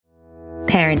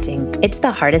Parenting, it's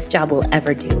the hardest job we'll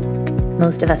ever do.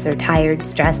 Most of us are tired,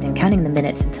 stressed, and counting the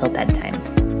minutes until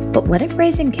bedtime. But what if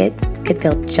raising kids could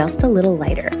feel just a little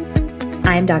lighter?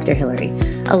 I'm Dr. Hillary,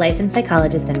 a licensed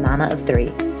psychologist and mama of 3.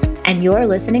 And you're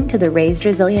listening to the Raised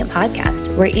Resilient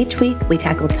podcast, where each week we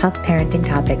tackle tough parenting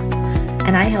topics,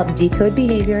 and I help decode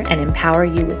behavior and empower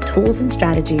you with tools and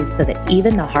strategies so that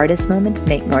even the hardest moments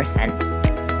make more sense.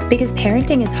 Because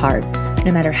parenting is hard,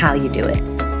 no matter how you do it.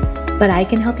 But I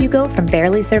can help you go from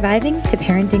barely surviving to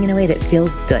parenting in a way that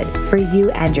feels good for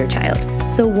you and your child.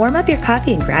 So warm up your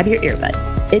coffee and grab your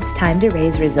earbuds. It's time to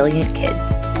raise resilient kids.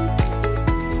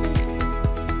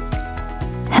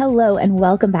 Hello and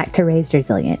welcome back to Raised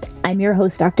Resilient. I'm your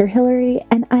host, Dr. Hillary,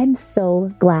 and I'm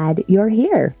so glad you're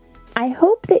here. I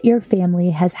hope that your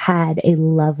family has had a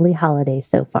lovely holiday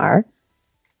so far.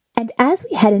 And as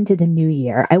we head into the new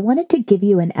year, I wanted to give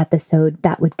you an episode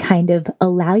that would kind of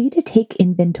allow you to take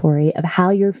inventory of how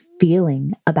you're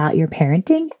feeling about your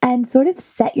parenting and sort of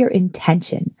set your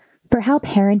intention for how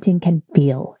parenting can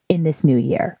feel in this new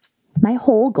year. My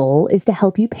whole goal is to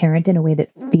help you parent in a way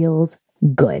that feels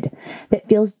good, that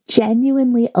feels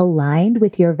genuinely aligned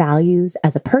with your values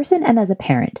as a person and as a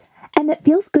parent, and that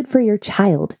feels good for your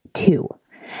child too.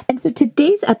 And so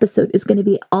today's episode is going to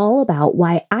be all about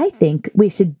why I think we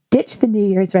should ditch the New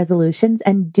Year's resolutions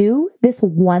and do this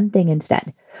one thing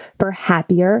instead for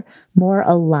happier, more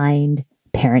aligned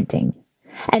parenting.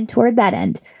 And toward that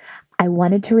end, I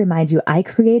wanted to remind you, I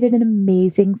created an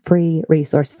amazing free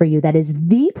resource for you that is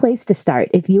the place to start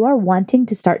if you are wanting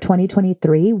to start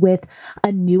 2023 with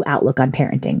a new outlook on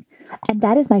parenting. And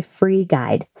that is my free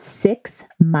guide, 6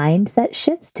 mindset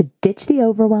shifts to ditch the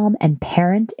overwhelm and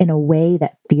parent in a way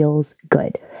that feels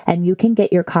good. And you can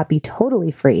get your copy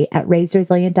totally free at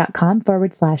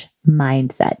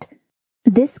raisedresilient.com/mindset.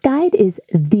 This guide is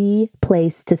the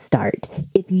place to start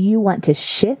if you want to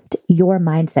shift your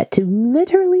mindset, to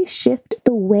literally shift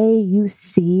the way you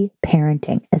see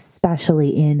parenting,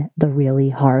 especially in the really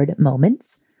hard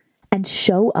moments, and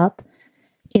show up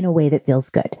in a way that feels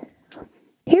good.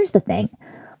 Here's the thing.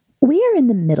 We are in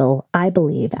the middle, I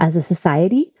believe, as a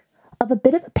society, of a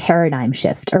bit of a paradigm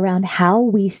shift around how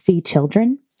we see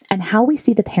children and how we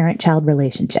see the parent-child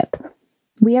relationship.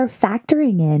 We are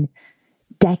factoring in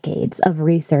decades of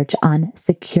research on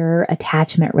secure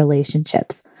attachment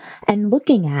relationships and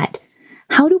looking at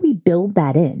how do we build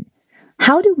that in?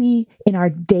 How do we, in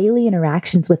our daily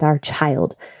interactions with our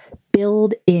child,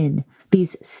 build in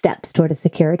these steps toward a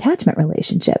secure attachment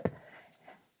relationship?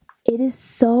 It is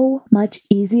so much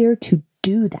easier to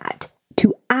do that,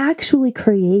 to actually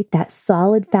create that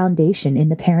solid foundation in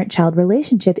the parent-child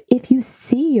relationship if you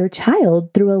see your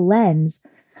child through a lens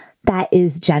that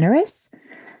is generous,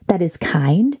 that is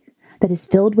kind, that is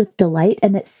filled with delight,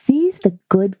 and that sees the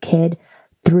good kid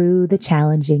through the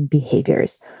challenging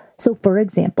behaviors. So, for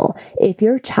example, if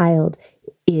your child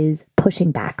is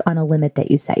pushing back on a limit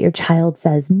that you set, your child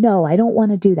says, no, I don't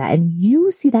want to do that, and you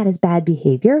see that as bad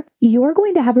behavior, you're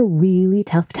going to have a really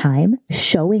tough time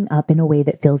showing up in a way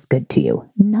that feels good to you.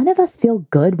 None of us feel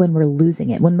good when we're losing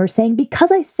it, when we're saying,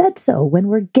 because I said so, when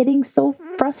we're getting so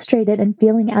frustrated and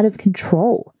feeling out of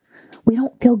control. We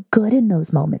don't feel good in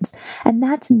those moments. And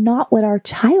that's not what our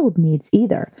child needs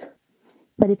either.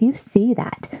 But if you see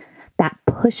that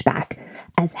pushback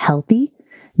as healthy,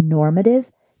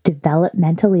 normative,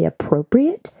 developmentally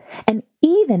appropriate, and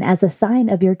even as a sign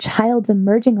of your child's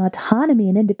emerging autonomy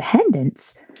and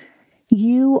independence,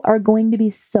 you are going to be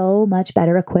so much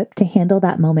better equipped to handle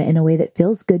that moment in a way that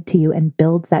feels good to you and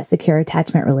builds that secure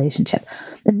attachment relationship.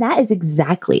 And that is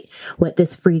exactly what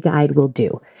this free guide will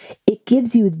do. It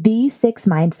gives you these 6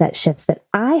 mindset shifts that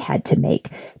I had to make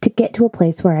to get to a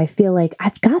place where I feel like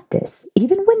I've got this,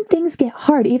 even when things get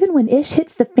hard, even when ish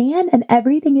hits the fan and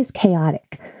everything is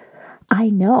chaotic. I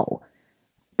know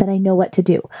that I know what to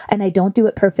do, and I don't do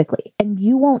it perfectly, and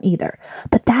you won't either.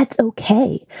 But that's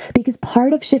okay, because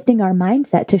part of shifting our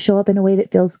mindset to show up in a way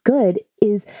that feels good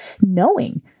is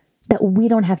knowing that we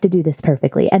don't have to do this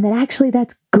perfectly, and that actually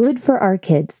that's good for our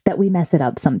kids that we mess it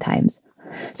up sometimes.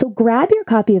 So grab your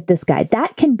copy of this guide.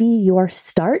 That can be your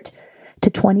start to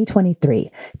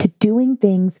 2023, to doing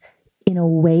things in a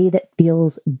way that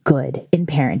feels good in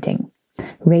parenting.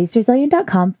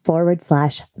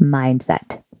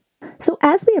 raisedresilient.com/mindset. So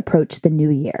as we approach the new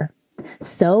year,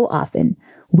 so often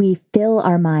we fill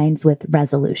our minds with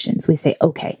resolutions. We say,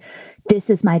 okay, this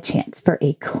is my chance for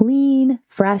a clean,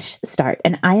 fresh start,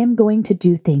 and I am going to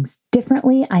do things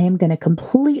differently. I am going to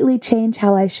completely change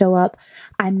how I show up.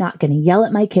 I'm not going to yell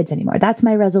at my kids anymore. That's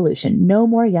my resolution. No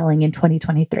more yelling in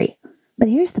 2023. But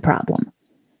here's the problem.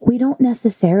 We don't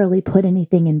necessarily put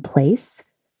anything in place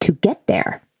to get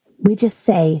there. We just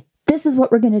say, this is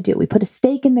what we're going to do. We put a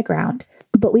stake in the ground,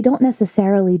 but we don't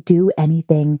necessarily do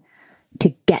anything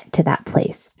to get to that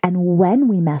place. And when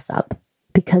we mess up,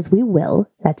 because we will,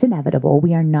 that's inevitable,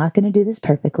 we are not going to do this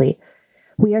perfectly.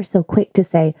 We are so quick to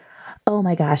say, oh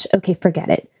my gosh, okay, forget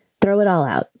it. Throw it all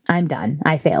out. I'm done.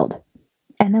 I failed.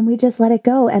 And then we just let it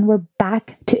go and we're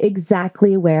back to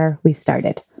exactly where we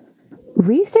started.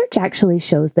 Research actually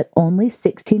shows that only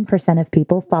 16% of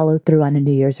people follow through on a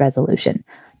New Year's resolution.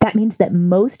 That means that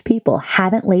most people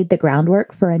haven't laid the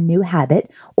groundwork for a new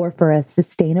habit or for a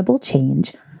sustainable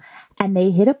change. And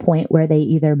they hit a point where they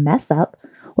either mess up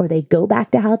or they go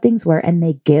back to how things were and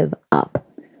they give up.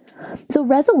 So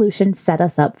resolutions set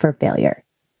us up for failure.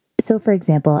 So for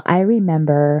example, I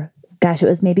remember, it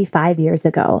was maybe 5 years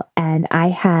ago, and I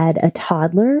had a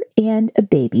toddler and a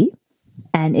baby,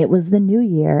 and it was the new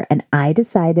year, and I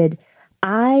decided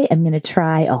I am going to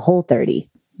try a Whole30,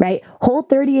 right?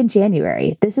 Whole30 in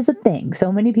January. This is a thing.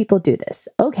 So many people do this.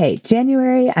 Okay,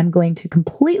 January, I'm going to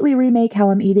completely remake how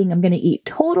I'm eating. I'm going to eat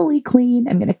totally clean.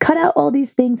 I'm going to cut out all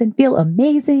these things and feel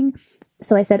amazing.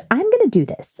 So I said, I'm going to do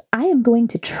this. I am going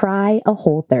to try a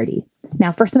Whole30.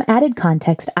 Now, for some added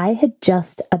context, I had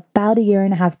just about a year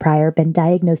and a half prior been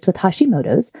diagnosed with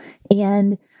Hashimoto's,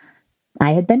 and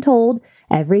I had been told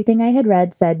everything I had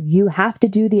read said you have to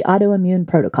do the autoimmune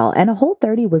protocol. And a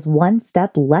Whole30 was one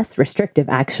step less restrictive,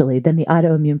 actually, than the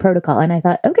autoimmune protocol. And I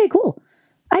thought, okay, cool.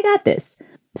 I got this.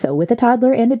 So with a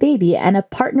toddler and a baby and a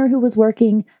partner who was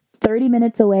working 30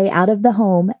 minutes away out of the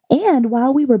home, and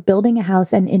while we were building a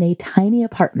house and in a tiny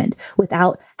apartment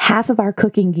without half of our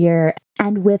cooking gear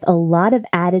and with a lot of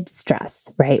added stress,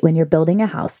 right? When you're building a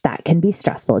house, that can be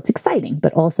stressful. It's exciting,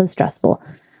 but also stressful.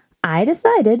 I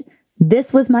decided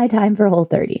this was my time for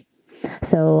Whole30.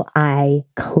 So I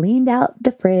cleaned out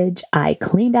the fridge. I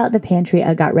cleaned out the pantry.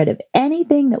 I got rid of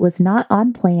anything that was not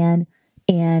on plan,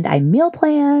 and I meal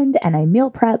planned and I meal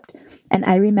prepped. And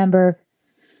I remember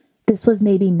this was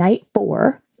maybe night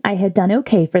 4. I had done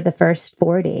okay for the first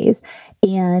 4 days,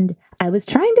 and I was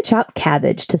trying to chop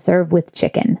cabbage to serve with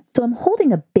chicken. So I'm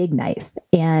holding a big knife,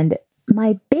 and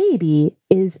my baby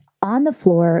is on the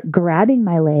floor, grabbing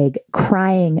my leg,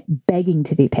 crying, begging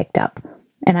to be picked up.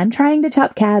 And I'm trying to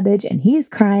chop cabbage, and he's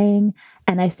crying,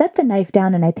 and I set the knife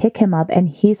down and I pick him up, and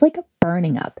he's like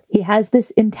burning up. He has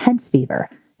this intense fever.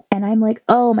 And I'm like,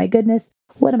 oh my goodness,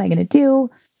 what am I going to do?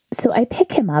 So I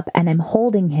pick him up and I'm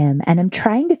holding him and I'm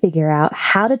trying to figure out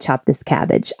how to chop this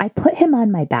cabbage. I put him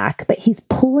on my back, but he's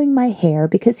pulling my hair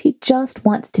because he just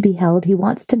wants to be held. He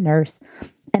wants to nurse.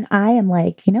 And I am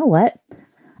like, you know what?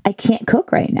 I can't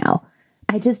cook right now.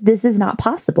 This is not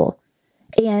possible.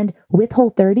 And with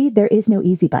Whole30, there is no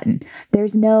easy button.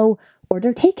 There's no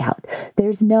order takeout.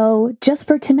 There's no, just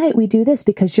for tonight, we do this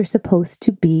because you're supposed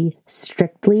to be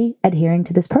strictly adhering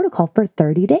to this protocol for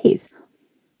 30 days.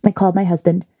 I called my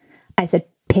husband. I said,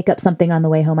 pick up something on the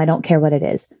way home. I don't care what it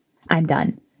is. I'm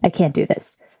done. I can't do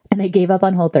this. And I gave up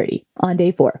on Whole30 on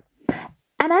day 4.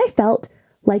 And I felt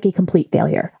like a complete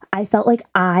failure. I felt like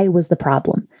I was the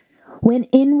problem. When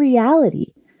in reality,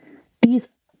 these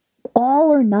all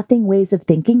or nothing ways of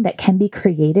thinking that can be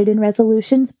created in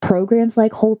resolutions, programs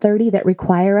like Whole30 that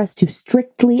require us to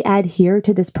strictly adhere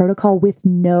to this protocol with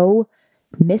no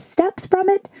missteps from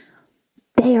it,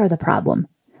 they are the problem.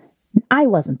 I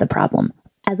wasn't the problem.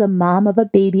 As a mom of a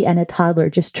baby and a toddler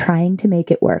just trying to make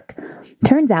it work.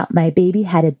 Turns out my baby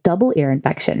had a double ear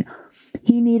infection.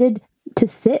 He needed to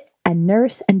sit and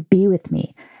nurse and be with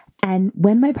me. And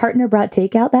when my partner brought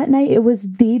takeout that night, it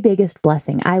was the biggest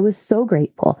blessing. I was so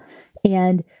grateful.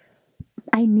 And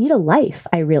I need a life,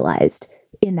 I realized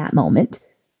in that moment,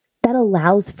 that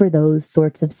allows for those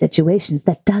sorts of situations,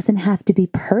 that doesn't have to be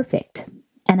perfect.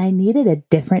 And I needed a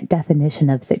different definition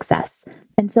of success.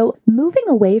 And so moving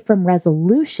away from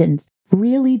resolutions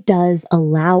really does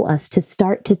allow us to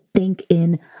start to think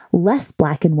in less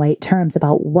black and white terms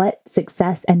about what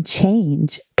success and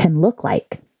change can look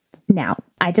like. Now,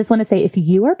 I just want to say, if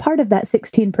you are part of that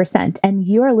 16% and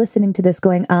you are listening to this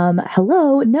going,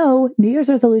 hello, no, New Year's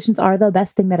resolutions are the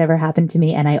best thing that ever happened to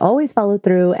me, and I always follow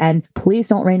through, and please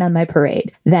don't rain on my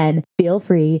parade, then feel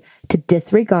free to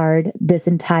disregard this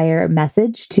entire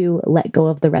message to let go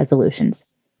of the resolutions.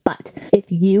 But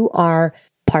if you are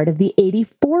part of the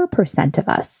 84% of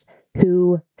us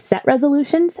who set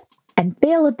resolutions and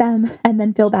fail at them and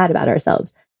then feel bad about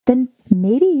ourselves, then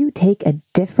maybe you take a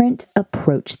different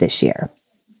approach this year.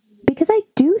 Because I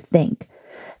do think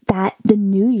that the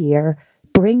new year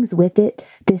brings with it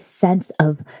this sense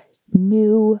of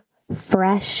new,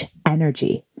 fresh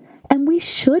energy. And we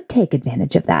should take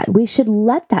advantage of that. We should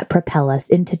let that propel us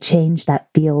into change that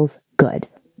feels good.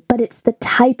 But it's the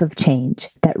type of change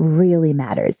that really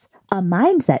matters. A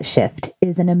mindset shift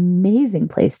is an amazing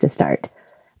place to start.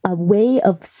 A way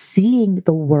of seeing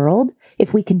the world,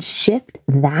 if we can shift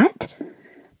that,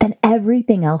 then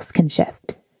everything else can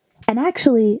shift. And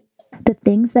actually, the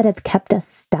things that have kept us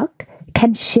stuck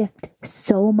can shift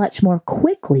so much more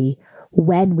quickly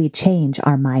when we change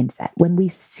our mindset, when we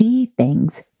see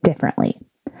things differently.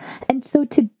 And so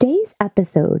today's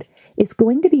episode is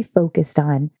going to be focused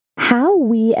on how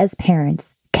we as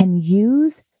parents can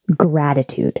use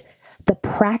gratitude, the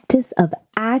practice of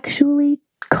actually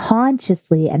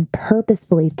consciously and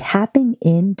purposefully tapping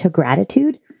into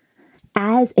gratitude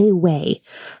as a way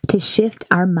to shift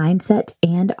our mindset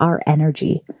and our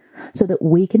energy so that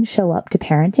we can show up to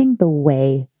parenting the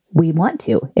way we want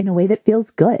to, in a way that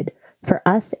feels good for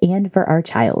us and for our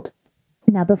child.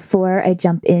 Now, before I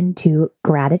jump into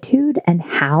gratitude and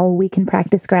how we can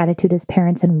practice gratitude as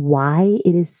parents and why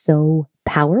it is so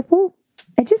powerful,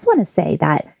 I just want to say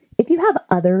that if you have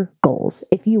other goals,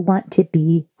 if you want to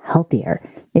be healthier,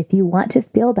 if you want to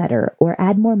feel better or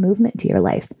add more movement to your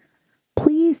life,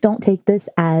 please don't take this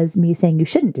as me saying you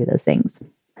shouldn't do those things.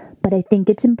 But I think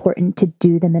it's important to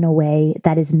do them in a way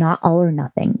that is not all or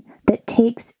nothing, that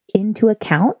takes into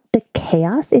account the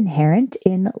chaos inherent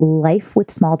in life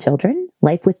with small children,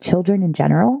 life with children in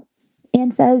general,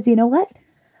 and says, you know what?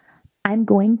 I'm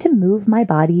going to move my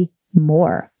body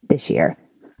more this year.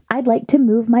 I'd like to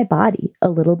move my body a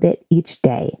little bit each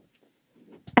day.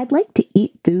 I'd like to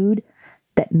eat food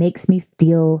that makes me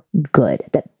feel good,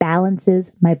 that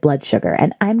balances my blood sugar.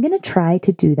 And I'm going to try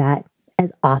to do that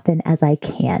as often as I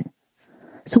can.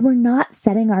 So we're not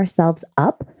setting ourselves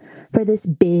up for this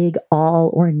big all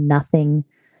or nothing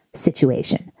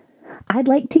situation. I'd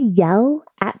like to yell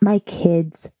at my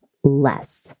kids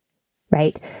less,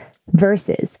 right?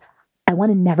 Versus, I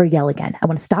want to never yell again. I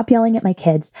want to stop yelling at my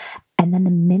kids. And then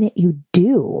the minute you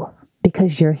do,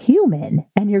 because you're human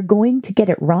and you're going to get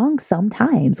it wrong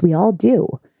sometimes, we all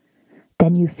do,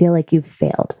 then you feel like you've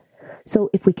failed. So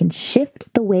if we can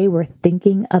shift the way we're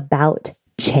thinking about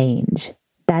change,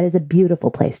 that is a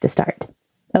beautiful place to start.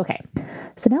 Okay,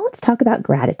 so now let's talk about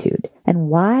gratitude and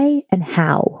why and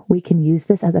how we can use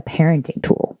this as a parenting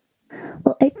tool.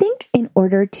 Well, I think in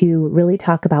order to really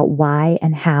talk about why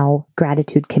and how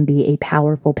gratitude can be a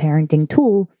powerful parenting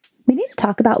tool, we need to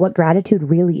talk about what gratitude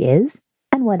really is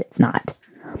and what it's not.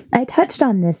 I touched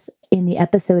on this in the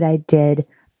episode I did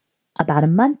about a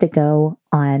month ago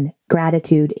on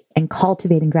gratitude and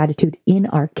cultivating gratitude in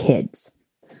our kids.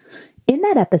 In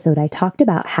that episode, I talked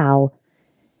about how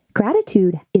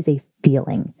gratitude is a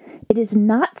feeling. It is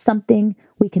not something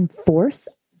we can force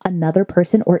another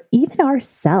person or even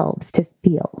ourselves to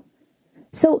feel.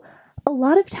 So a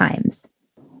lot of times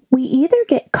we either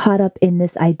get caught up in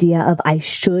this idea of I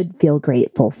should feel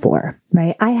grateful for,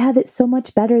 right? I have it so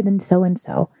much better than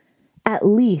so-and-so. At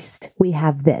least we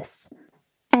have this.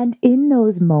 And in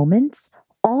those moments,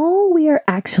 all we are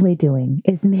actually doing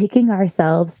is making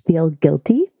ourselves feel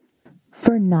guilty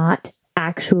for not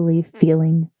actually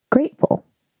feeling grateful.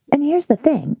 And here's the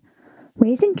thing,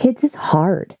 raising kids is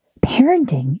hard.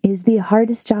 Parenting is the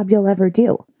hardest job you'll ever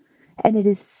do. And it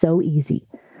is so easy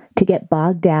to get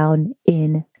bogged down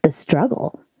in the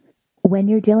struggle when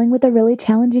you're dealing with a really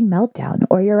challenging meltdown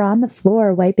or you're on the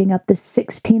floor wiping up the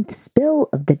 16th spill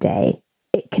of the day.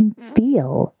 It can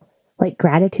feel like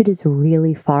gratitude is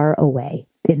really far away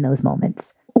in those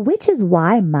moments, which is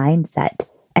why mindset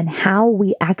and how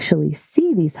we actually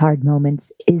see these hard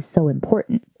moments is so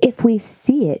important. If we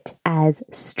see it as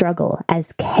struggle,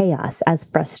 as chaos, as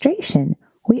frustration,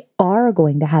 we are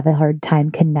going to have a hard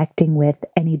time connecting with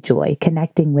any joy,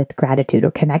 connecting with gratitude, or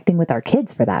connecting with our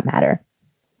kids for that matter.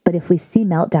 But if we see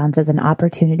meltdowns as an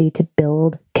opportunity to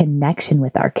build connection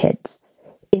with our kids,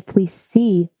 if we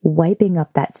see wiping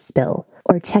up that spill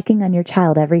or checking on your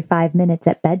child every 5 minutes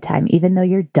at bedtime, even though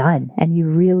you're done and you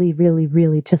really, really,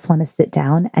 really just want to sit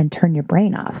down and turn your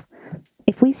brain off,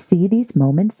 if we see these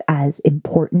moments as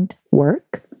important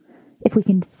work, if we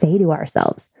can say to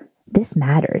ourselves, this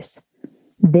matters,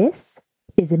 this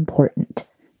is important,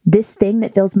 this thing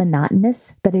that feels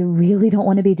monotonous that I really don't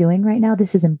want to be doing right now,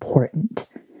 this is important.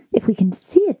 If we can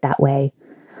see it that way,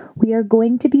 we are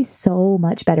going to be so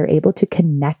much better able to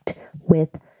connect with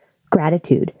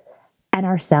gratitude and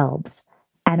ourselves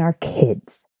and our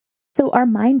kids. So our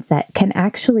mindset can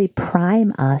actually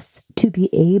prime us to be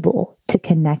able to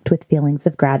connect with feelings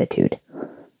of gratitude.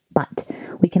 But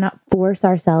we cannot force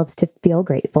ourselves to feel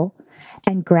grateful.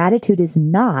 And gratitude is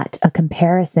not a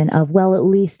comparison of, well, at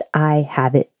least I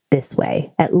have it this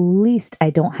way. At least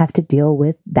I don't have to deal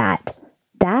with that.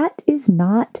 That is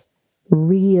not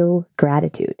real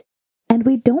gratitude. And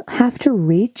we don't have to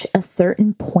reach a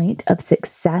certain point of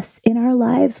success in our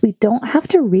lives. We don't have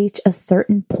to reach a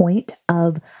certain point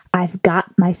of, I've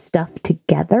got my stuff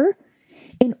together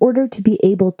in order to be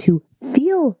able to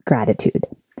feel gratitude.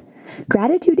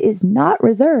 Gratitude is not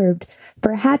reserved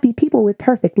for happy people with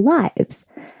perfect lives.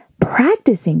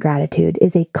 Practicing gratitude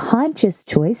is a conscious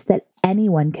choice that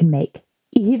anyone can make,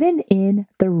 even in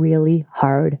the really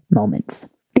hard moments.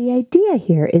 The idea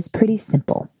here is pretty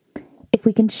simple. If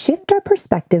we can shift our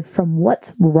perspective from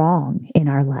what's wrong in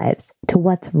our lives to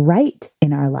what's right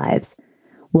in our lives,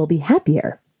 we'll be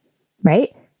happier,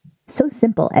 right? So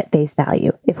simple at face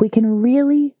value. If we can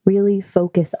really, really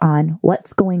focus on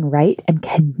what's going right and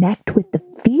connect with the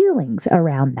feelings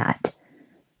around that,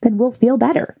 then we'll feel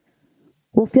better.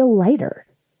 We'll feel lighter.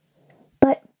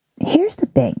 But here's the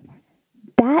thing.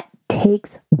 That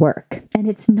takes work, and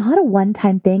it's not a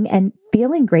one-time thing, and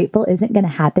feeling grateful isn't going to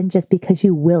happen just because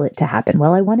you will it to happen.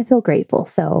 Well, I want to feel grateful,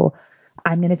 so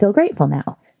I'm going to feel grateful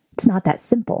now. It's not that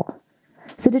simple.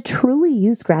 So to truly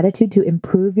use gratitude to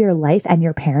improve your life and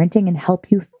your parenting and help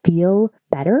you feel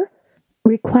better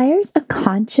requires a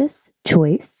conscious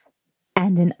choice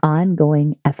and an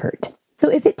ongoing effort. So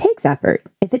if it takes effort,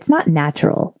 if it's not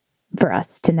natural for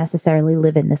us to necessarily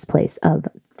live in this place of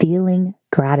feeling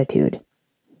gratitude,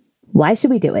 why should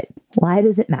we do it? Why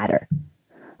does it matter?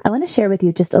 I want to share with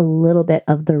you just a little bit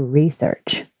of the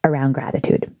research around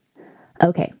gratitude.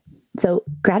 Okay, so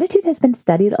gratitude has been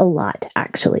studied a lot,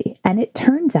 actually, and it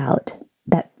turns out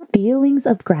that feelings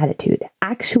of gratitude,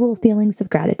 actual feelings of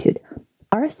gratitude,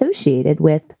 are associated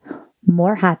with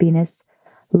more happiness,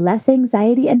 less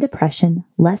anxiety and depression,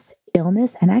 less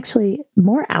illness, and actually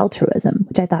more altruism,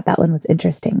 which I thought that one was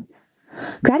interesting.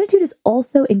 Gratitude is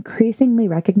also increasingly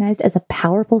recognized as a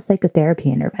powerful psychotherapy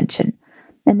intervention.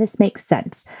 And this makes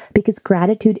sense because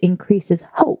gratitude increases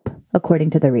hope, according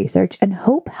to the research, and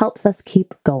hope helps us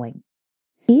keep going,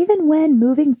 even when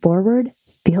moving forward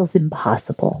feels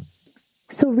impossible.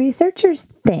 So researchers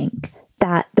think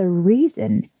that the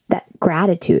reason that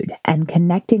gratitude and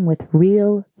connecting with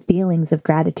real feelings of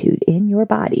gratitude in your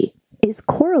body is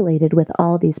correlated with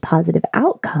all these positive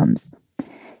outcomes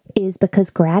is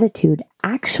because gratitude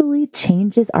actually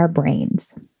changes our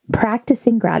brains.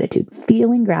 Practicing gratitude,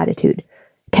 feeling gratitude,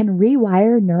 can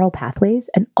rewire neural pathways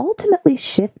and ultimately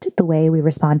shift the way we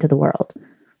respond to the world.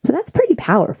 So that's pretty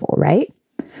powerful, right?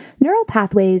 Neural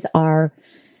pathways are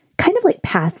kind of like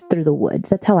paths through the woods.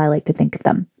 That's how I like to think of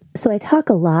them. So I talk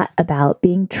a lot about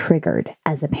being triggered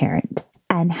as a parent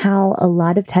and how a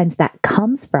lot of times that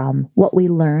comes from what we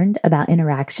learned about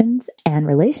interactions and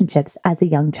relationships as a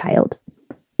young child.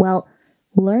 Well,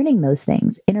 learning those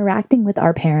things, interacting with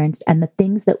our parents and the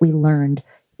things that we learned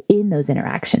in those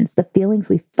interactions, the feelings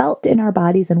we felt in our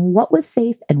bodies and what was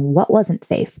safe and what wasn't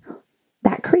safe,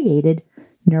 that created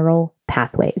neural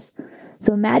pathways.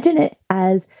 So imagine it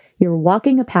as you're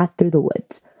walking a path through the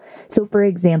woods. So for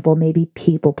example, maybe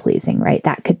people pleasing, right?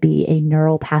 That could be a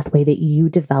neural pathway that you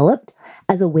developed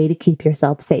as a way to keep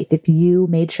yourself safe. If you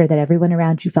made sure that everyone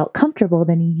around you felt comfortable,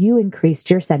 then you increased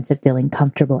your sense of feeling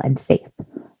comfortable and safe,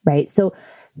 right? So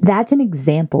that's an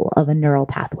example of a neural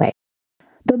pathway.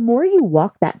 The more you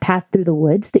walk that path through the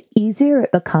woods, the easier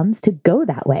it becomes to go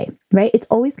that way, right? It's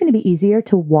always going to be easier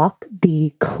to walk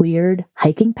the cleared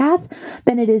hiking path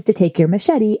than it is to take your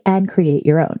machete and create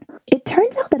your own. It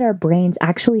turns out that our brains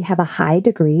actually have a high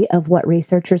degree of what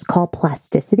researchers call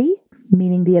plasticity,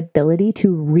 meaning the ability to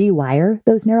rewire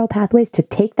those neural pathways to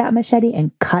take that machete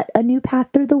and cut a new path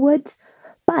through the woods.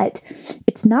 But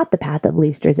it's not the path of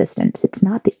least resistance. It's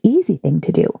not the easy thing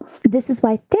to do. This is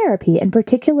why therapy, and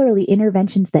particularly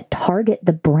interventions that target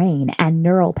the brain and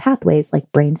neural pathways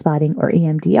like brain spotting or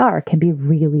EMDR, can be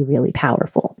really, really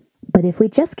powerful. But if we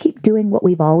just keep doing what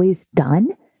we've always done,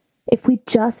 if we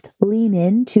just lean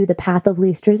into the path of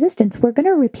least resistance, we're going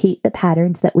to repeat the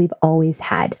patterns that we've always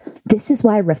had. This is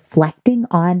why reflecting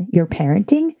on your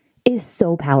parenting is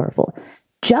so powerful.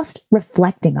 Just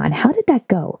reflecting on, how did that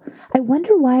go? I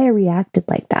wonder why I reacted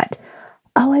like that.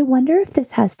 Oh, I wonder if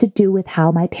this has to do with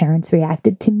how my parents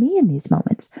reacted to me in these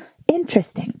moments.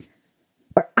 Interesting.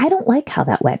 Or I don't like how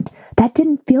that went. That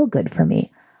didn't feel good for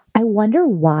me. I wonder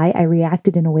why I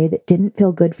reacted in a way that didn't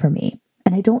feel good for me.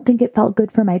 And I don't think it felt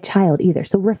good for my child either.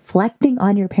 So reflecting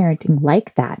on your parenting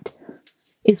like that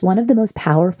is one of the most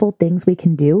powerful things we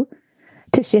can do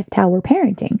to shift how we're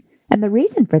parenting. And the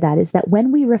reason for that is that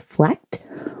when we reflect,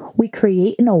 we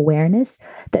create an awareness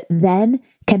that then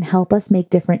can help us make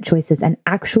different choices and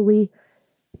actually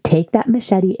take that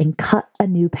machete and cut a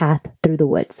new path through the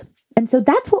woods. And so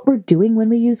that's what we're doing when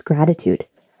we use gratitude.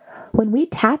 When we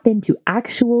tap into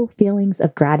actual feelings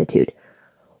of gratitude,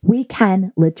 we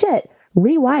can legit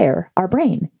rewire our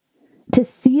brain to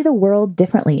see the world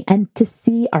differently and to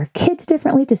see our kids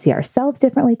differently, to see ourselves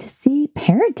differently, to see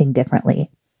parenting differently.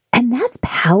 And that's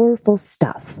powerful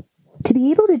stuff. To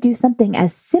be able to do something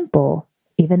as simple,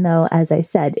 even though, as I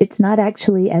said, it's not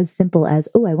actually as simple as,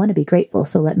 oh, I want to be grateful,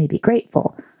 so let me be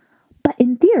grateful. But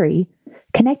in theory,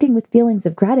 connecting with feelings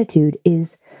of gratitude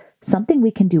is something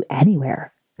we can do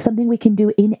anywhere, something we can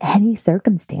do in any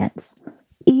circumstance.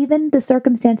 Even the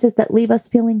circumstances that leave us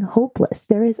feeling hopeless,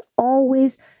 there is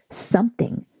always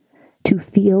something to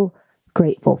feel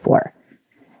grateful for.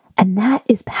 And that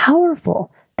is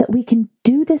powerful, that we can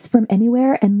do this from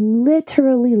anywhere and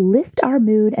literally lift our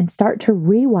mood and start to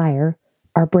rewire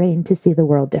our brain to see the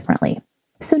world differently.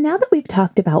 So now that we've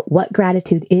talked about what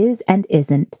gratitude is and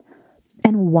isn't,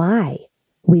 and why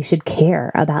we should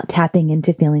care about tapping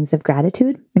into feelings of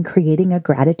gratitude and creating a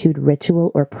gratitude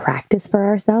ritual or practice for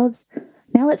ourselves,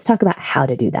 now let's talk about how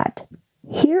to do that.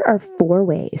 Here are 4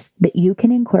 ways that you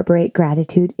can incorporate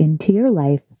gratitude into your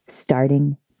life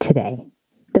starting today.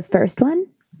 The first one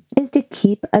is to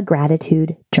keep a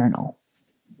gratitude journal.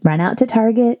 Run out to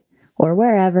Target or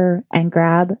wherever and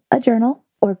grab a journal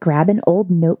or grab an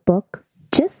old notebook,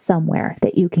 just somewhere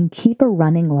that you can keep a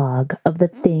running log of the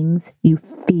things you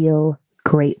feel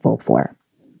grateful for.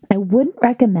 I wouldn't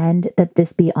recommend that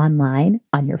this be online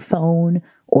on your phone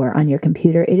or on your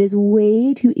computer. It is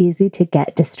way too easy to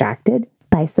get distracted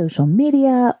by social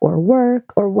media or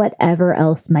work or whatever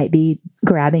else might be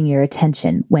grabbing your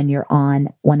attention when you're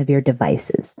on one of your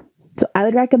devices. So I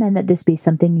would recommend that this be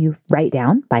something you write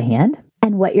down by hand.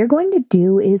 And what you're going to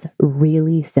do is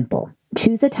really simple.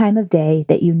 Choose a time of day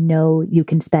that you know you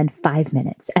can spend 5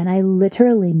 minutes. And I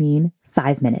literally mean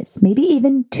 5 minutes, maybe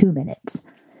even 2 minutes.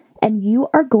 And you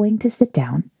are going to sit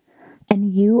down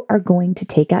and you are going to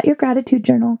take out your gratitude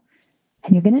journal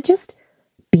and you're going to just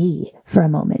be for a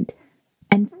moment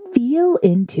and feel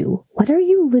into what are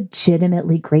you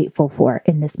legitimately grateful for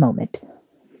in this moment.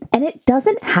 And it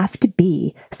doesn't have to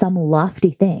be some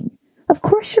lofty thing. Of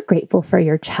course, you're grateful for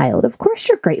your child. Of course,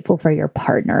 you're grateful for your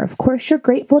partner. Of course, you're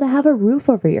grateful to have a roof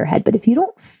over your head. But if you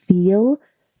don't feel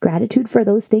gratitude for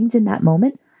those things in that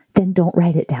moment, then don't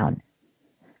write it down.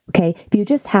 Okay, if you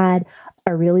just had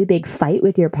a really big fight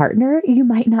with your partner, you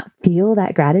might not feel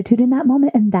that gratitude in that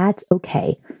moment, and that's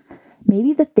okay.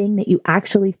 Maybe the thing that you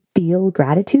actually feel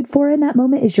gratitude for in that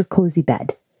moment is your cozy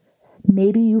bed.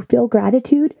 Maybe you feel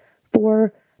gratitude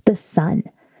for the sun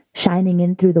shining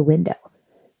in through the window.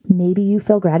 Maybe you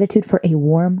feel gratitude for a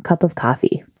warm cup of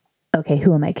coffee. Okay,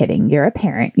 who am I kidding? You're a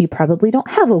parent. You probably don't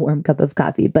have a warm cup of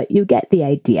coffee, but you get the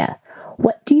idea.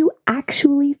 What do you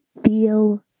actually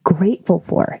feel grateful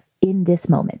for in this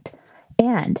moment?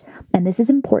 And this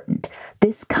is important,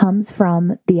 this comes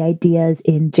from the ideas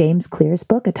in James Clear's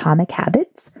book, Atomic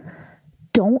Habits.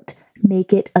 Don't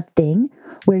make it a thing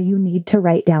where you need to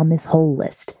write down this whole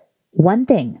list. One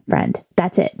thing, friend,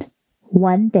 that's it.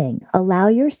 One thing. Allow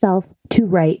yourself to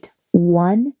write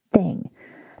one thing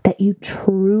that you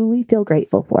truly feel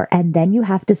grateful for, and then you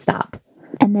have to stop.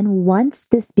 And then once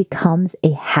this becomes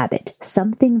a habit,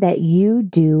 something that you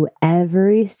do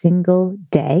every single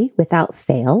day without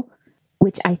fail,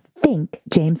 which I think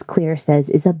James Clear says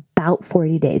is about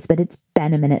 40 days, but it's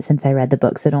been a minute since I read the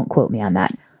book, so don't quote me on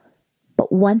that.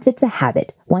 But once it's a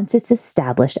habit, once it's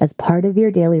established as part of your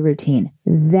daily routine,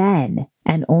 then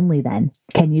and only then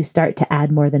can you start to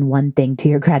add more than one thing to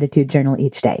your gratitude journal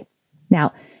each day.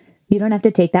 Now, you don't have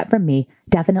to take that from me.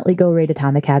 Definitely go read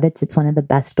Atomic Habits. It's one of the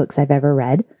best books I've ever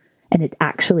read. And it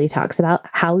actually talks about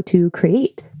how to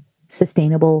create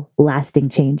sustainable, lasting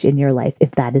change in your life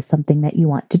if that is something that you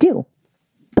want to do.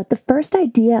 But the first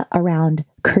idea around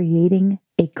creating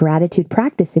a gratitude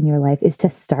practice in your life is to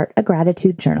start a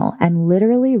gratitude journal and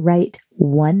literally write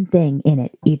one thing in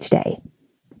it each day.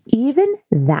 Even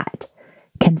that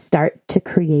can start to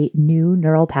create new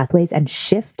neural pathways and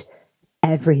shift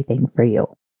everything for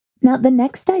you. Now, the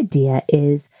next idea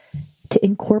is to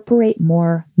incorporate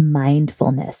more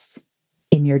mindfulness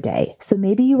in your day. So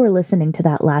maybe you were listening to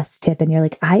that last tip and you're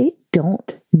like, I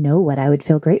don't know what I would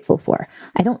feel grateful for.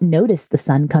 I don't notice the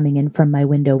sun coming in from my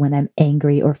window when I'm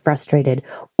angry or frustrated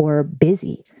or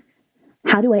busy.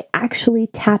 How do I actually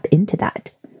tap into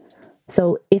that?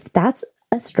 So if that's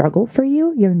a struggle for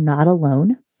you, you're not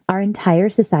alone. Our entire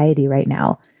society right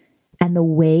now and the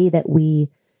way that we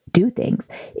do things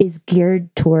is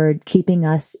geared toward keeping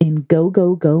us in go,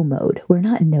 go, go mode. We're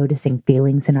not noticing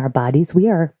feelings in our bodies. We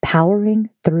are powering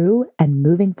through and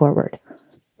moving forward.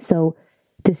 So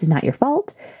this is not your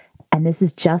fault. And this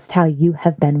is just how you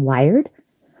have been wired,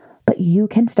 but you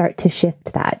can start to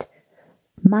shift that.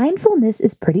 Mindfulness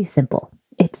is pretty simple.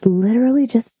 It's literally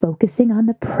just focusing on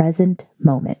the present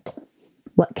moment.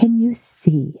 What can you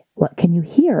see? What can you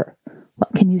hear?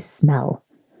 What can you smell?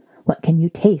 What can you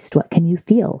taste? What can you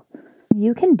feel?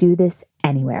 You can do this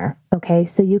anywhere, okay?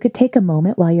 So you could take a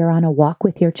moment while you're on a walk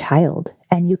with your child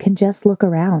and you can just look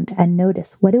around and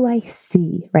notice, what do I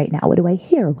see right now? What do I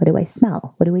hear? What do I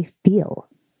smell? What do I feel?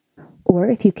 Or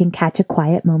if you can catch a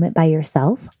quiet moment by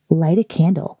yourself, light a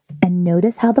candle and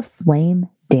notice how the flame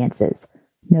dances.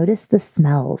 Notice the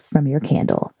smells from your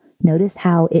candle. Notice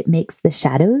how it makes the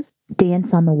shadows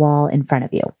dance on the wall in front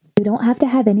of you. You don't have to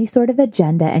have any sort of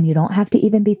agenda, and you don't have to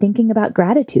even be thinking about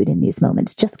gratitude in these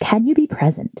moments. Just, can you be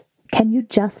present? Can you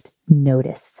just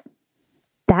notice?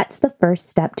 That's the first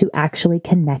step to actually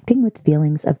connecting with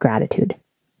feelings of gratitude.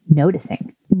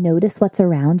 Noticing. Notice what's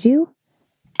around you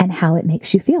and how it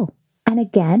makes you feel. And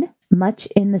again, much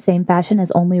in the same fashion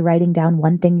as only writing down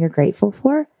one thing you're grateful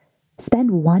for, spend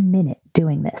 1 minute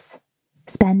doing this.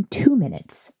 Spend 2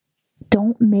 minutes.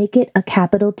 Don't make it a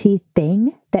capital T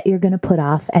thing that you're going to put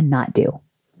off and not do.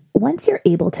 Once you're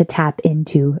able to tap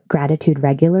into gratitude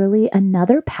regularly,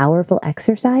 another powerful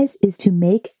exercise is to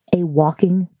make a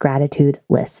walking gratitude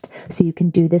list. So you can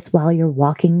do this while you're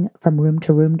walking from room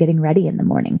to room getting ready in the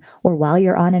morning, or while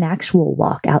you're on an actual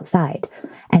walk outside,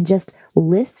 and just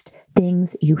list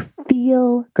things you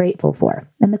feel grateful for.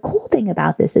 And the cool thing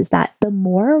about this is that the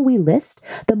more we list,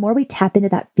 the more we tap into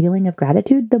that feeling of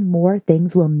gratitude, the more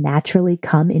things will naturally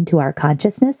come into our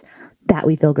consciousness that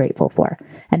we feel grateful for.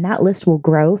 And that list will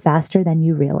grow faster than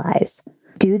you realize.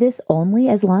 Do this only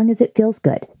as long as it feels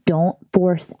good. Don't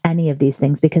force any of these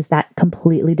things, because that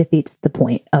completely defeats the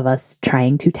point of us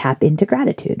trying to tap into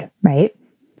gratitude, right?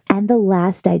 And the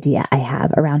last idea I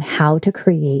have around how to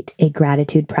create a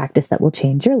gratitude practice that will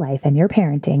change your life and your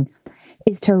parenting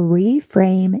is to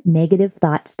reframe negative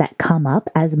thoughts that come up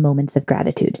as moments of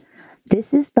gratitude.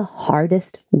 This is the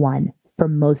hardest one for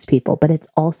most people, but it's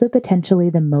also potentially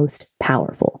the most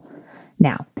powerful.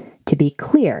 Now, to be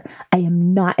clear, I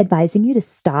am not advising you to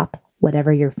stop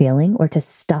whatever you're feeling or to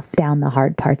stuff down the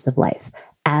hard parts of life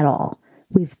at all.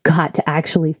 We've got to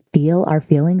actually feel our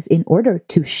feelings in order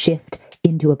to shift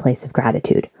into a place of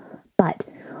gratitude. But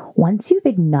once you've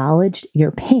acknowledged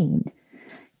your pain,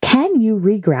 can you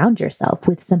reground yourself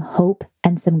with some hope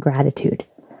and some gratitude?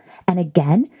 And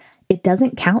again, it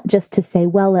doesn't count just to say,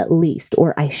 well, at least,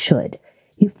 or I should.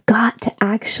 You've got to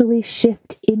actually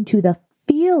shift into the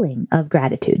feeling of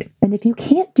gratitude. And if you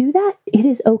can't do that, it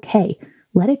is okay.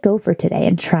 Let it go for today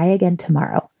and try again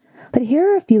tomorrow. But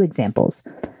here are a few examples.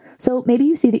 So maybe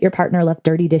you see that your partner left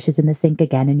dirty dishes in the sink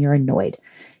again and you're annoyed.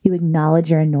 You acknowledge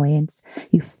your annoyance.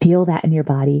 You feel that in your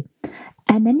body.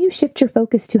 And then you shift your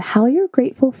focus to how you're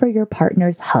grateful for your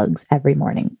partner's hugs every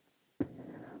morning.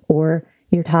 Or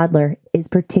your toddler is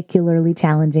particularly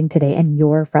challenging today and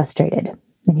you're frustrated.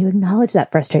 And you acknowledge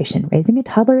that frustration. Raising a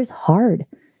toddler is hard.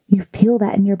 You feel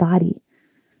that in your body.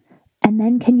 And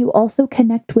then can you also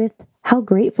connect with how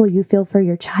grateful you feel for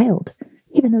your child,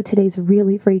 even though today's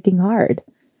really freaking hard?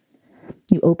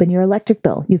 You open your electric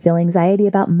bill. You feel anxiety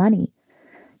about money.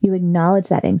 You acknowledge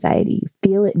that anxiety. You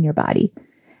feel it in your body.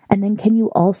 And then can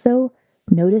you also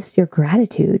notice your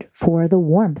gratitude for the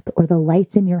warmth or the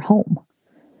lights in your home?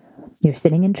 You're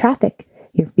sitting in traffic.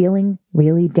 You're feeling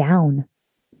really down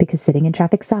because sitting in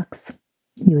traffic sucks.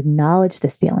 You acknowledge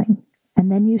this feeling.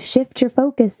 And then you shift your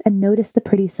focus and notice the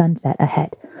pretty sunset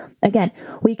ahead. Again,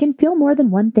 we can feel more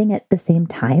than one thing at the same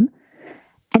time.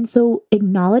 And so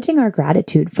acknowledging our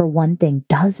gratitude for one thing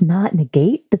does not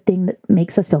negate the thing that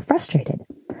makes us feel frustrated.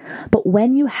 But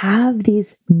when you have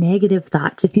these negative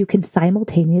thoughts, if you can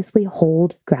simultaneously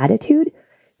hold gratitude,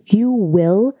 you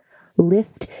will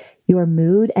lift your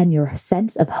mood and your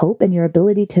sense of hope and your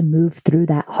ability to move through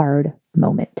that hard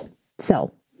moment.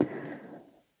 So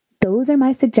those are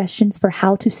my suggestions for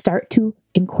how to start to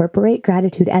incorporate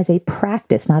gratitude as a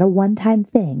practice, not a one-time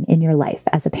thing in your life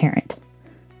as a parent.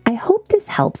 I hope this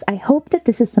helps. I hope that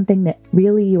this is something that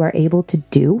really you are able to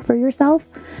do for yourself,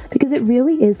 because it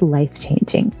really is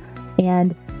life-changing.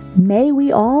 And may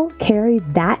we all carry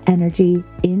that energy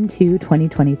into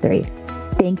 2023.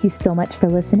 Thank you so much for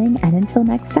listening. And until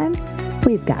next time,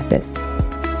 we've got this.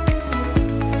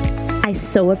 I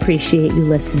so appreciate you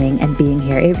listening and being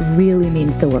here. It really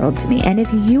means the world to me. And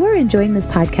if you are enjoying this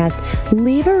podcast,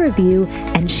 leave a review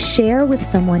and share with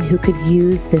someone who could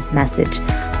use this message.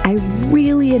 I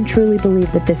really and truly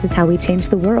believe that this is how we change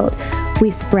the world.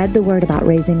 We spread the word about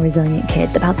raising resilient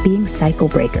kids, about being cycle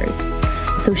breakers.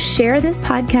 So share this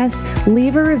podcast,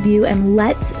 leave a review, and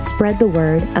let's spread the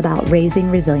word about raising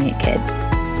resilient kids.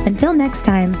 Until next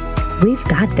time, we've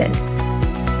got this.